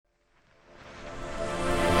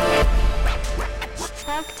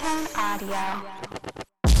Audio.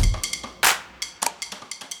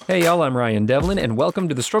 Hey y'all, I'm Ryan Devlin, and welcome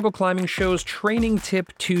to the Struggle Climbing Show's Training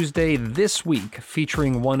Tip Tuesday this week,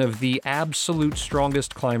 featuring one of the absolute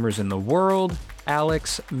strongest climbers in the world,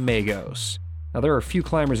 Alex Megos. Now, there are a few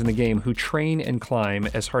climbers in the game who train and climb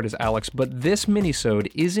as hard as Alex, but this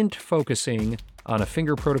minisode isn't focusing on a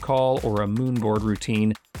finger protocol or a moonboard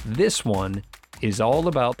routine. This one is all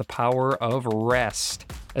about the power of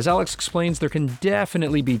rest. As Alex explains, there can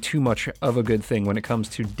definitely be too much of a good thing when it comes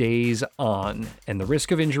to days on, and the risk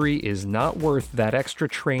of injury is not worth that extra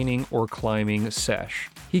training or climbing sesh.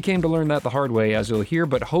 He came to learn that the hard way, as you'll hear,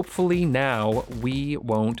 but hopefully now we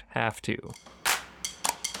won't have to.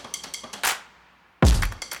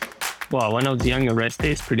 Well, when I was younger, rest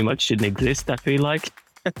days pretty much didn't exist, I feel like.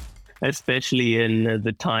 Especially in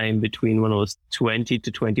the time between when I was 20 to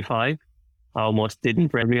 25. I almost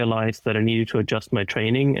didn't realize that I needed to adjust my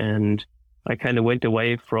training, and I kind of went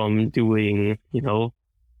away from doing,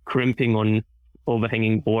 crimping on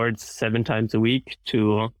overhanging boards 7 times a week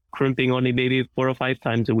to crimping only maybe 4 or 5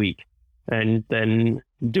 times a week, and then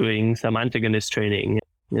doing some antagonist training.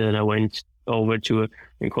 And then I went over to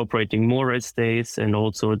incorporating more rest days and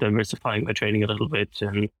also diversifying my training a little bit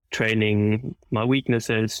and training my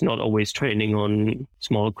weaknesses, not always training on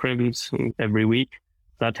small crimps every week.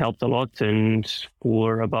 That helped a lot, and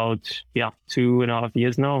for about 2.5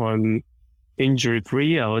 years now, I'm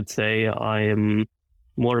injury-free. I would say I am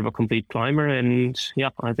more of a complete climber, and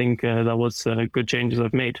I think that was good changes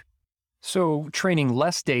I've made. So training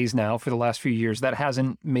less days now for the last few years, that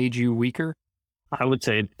hasn't made you weaker? I would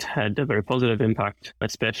say it had a very positive impact,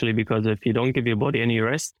 especially because if you don't give your body any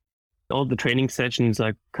rest, all the training sessions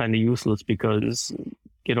are kind of useless because,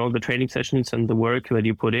 the training sessions and the work that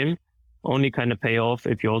you put in only kind of pay off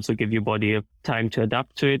if you also give your body time to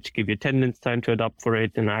adapt to it, give your tendons time to adapt for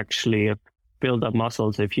it, and actually build up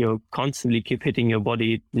muscles. If you constantly keep hitting your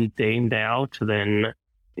body day in, day out, then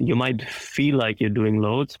you might feel like you're doing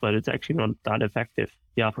loads, but it's actually not that effective.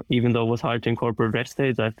 Even though it was hard to incorporate rest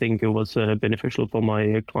days, I think it was beneficial for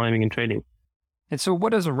my climbing and training. And so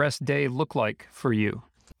what does a rest day look like for you?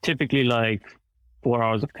 Typically like 4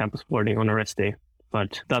 hours of campus boarding on a rest day.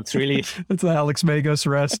 But that's really... That's the Alex Megos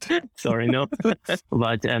rest. Sorry, no.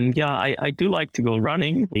 But I do like to go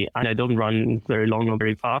running. And I don't run very long or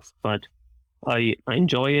very fast, but I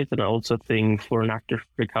enjoy it. And I also think for an active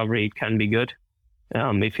recovery, it can be good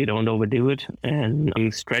if you don't overdo it. And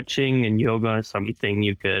stretching and yoga is something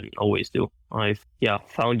you can always do. I've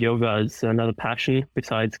found yoga as another passion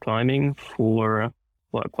besides climbing for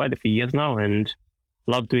quite a few years now, and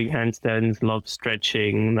love doing handstands, love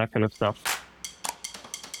stretching, that kind of stuff.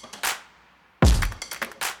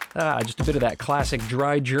 Just a bit of that classic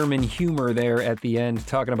dry German humor there at the end,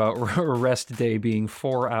 talking about rest day being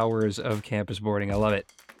 4 hours of campus boarding. I love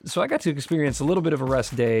it. So I got to experience a little bit of a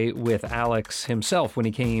rest day with Alex himself when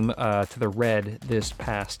he came to the Red this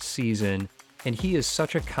past season. And he is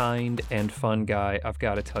such a kind and fun guy, I've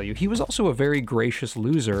got to tell you. He was also a very gracious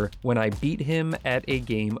loser when I beat him at a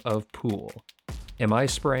game of pool. Am I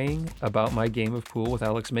spraying about my game of pool with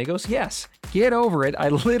Alex Megos? Yes, get over it. I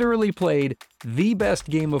literally played the best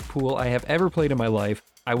game of pool I have ever played in my life.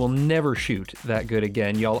 I will never shoot that good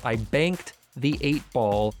again, y'all. I banked the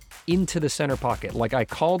 8-ball into the center pocket. Like, I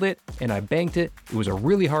called it and I banked it. It was a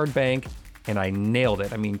really hard bank and I nailed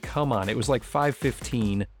it. I mean, come on. It was like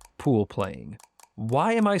 5:15 pool playing.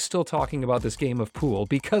 Why am I still talking about this game of pool?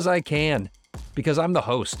 Because I can. Because I'm the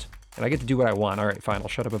host. And I get to do what I want. All right, fine, I'll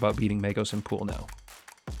shut up about beating Megos in pool now.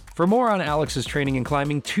 For more on Alex's training and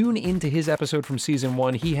climbing, tune into his episode from Season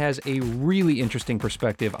 1. He has a really interesting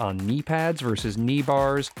perspective on knee pads versus knee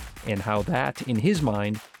bars and how that, in his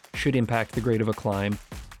mind, should impact the grade of a climb.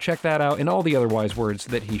 Check that out and all the other wise words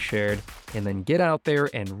that he shared. And then get out there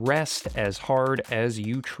and rest as hard as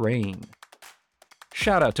you train.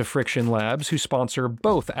 Shout out to Friction Labs, who sponsor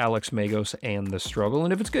both Alex Megos and The Struggle.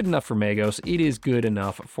 And if it's good enough for Megos, it is good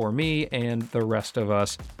enough for me and the rest of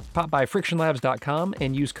us. Pop by frictionlabs.com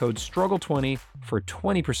and use code STRUGGLE20 for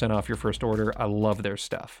 20% off your first order. I love their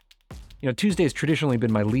stuff. Tuesday's traditionally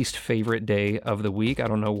been my least favorite day of the week. I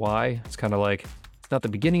don't know why. It's kind of like, it's not the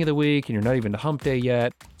beginning of the week and you're not even to hump day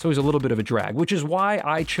yet. It's always a little bit of a drag, which is why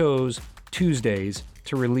I chose Tuesdays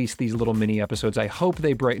to release these little mini episodes. I hope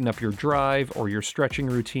they brighten up your drive or your stretching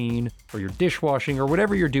routine or your dishwashing or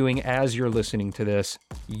whatever you're doing as you're listening to this.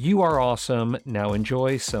 You are awesome. Now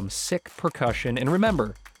enjoy some sick percussion. And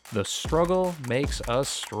remember, the struggle makes us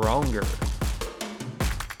stronger.